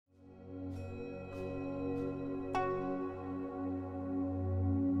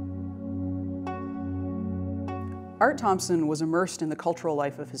Art Thompson was immersed in the cultural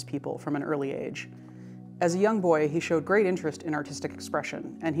life of his people from an early age. As a young boy, he showed great interest in artistic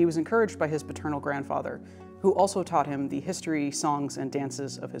expression, and he was encouraged by his paternal grandfather, who also taught him the history, songs, and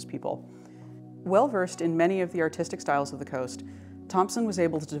dances of his people. Well-versed in many of the artistic styles of the coast, Thompson was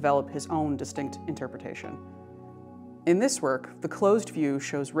able to develop his own distinct interpretation. In this work, the closed view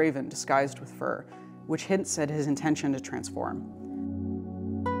shows Raven disguised with fur, which hints at his intention to transform.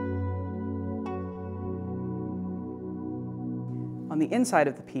 On the inside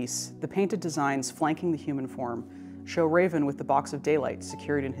of the piece, the painted designs flanking the human form show Raven with the box of daylight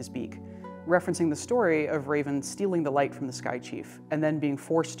secured in his beak, referencing the story of Raven stealing the light from the Sky Chief and then being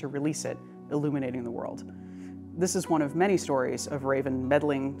forced to release it, illuminating the world. This is one of many stories of Raven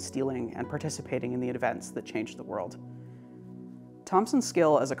meddling, stealing, and participating in the events that changed the world. Thompson's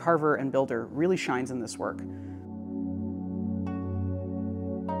skill as a carver and builder really shines in this work.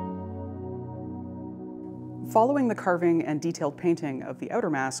 Following the carving and detailed painting of the outer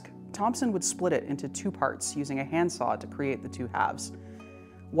mask, Thompson would split it into two parts using a handsaw to create the two halves.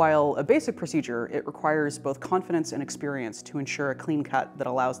 While a basic procedure, it requires both confidence and experience to ensure a clean cut that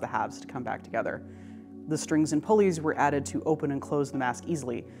allows the halves to come back together. The strings and pulleys were added to open and close the mask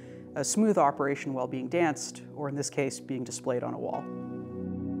easily, a smooth operation while being danced, or in this case, being displayed on a wall.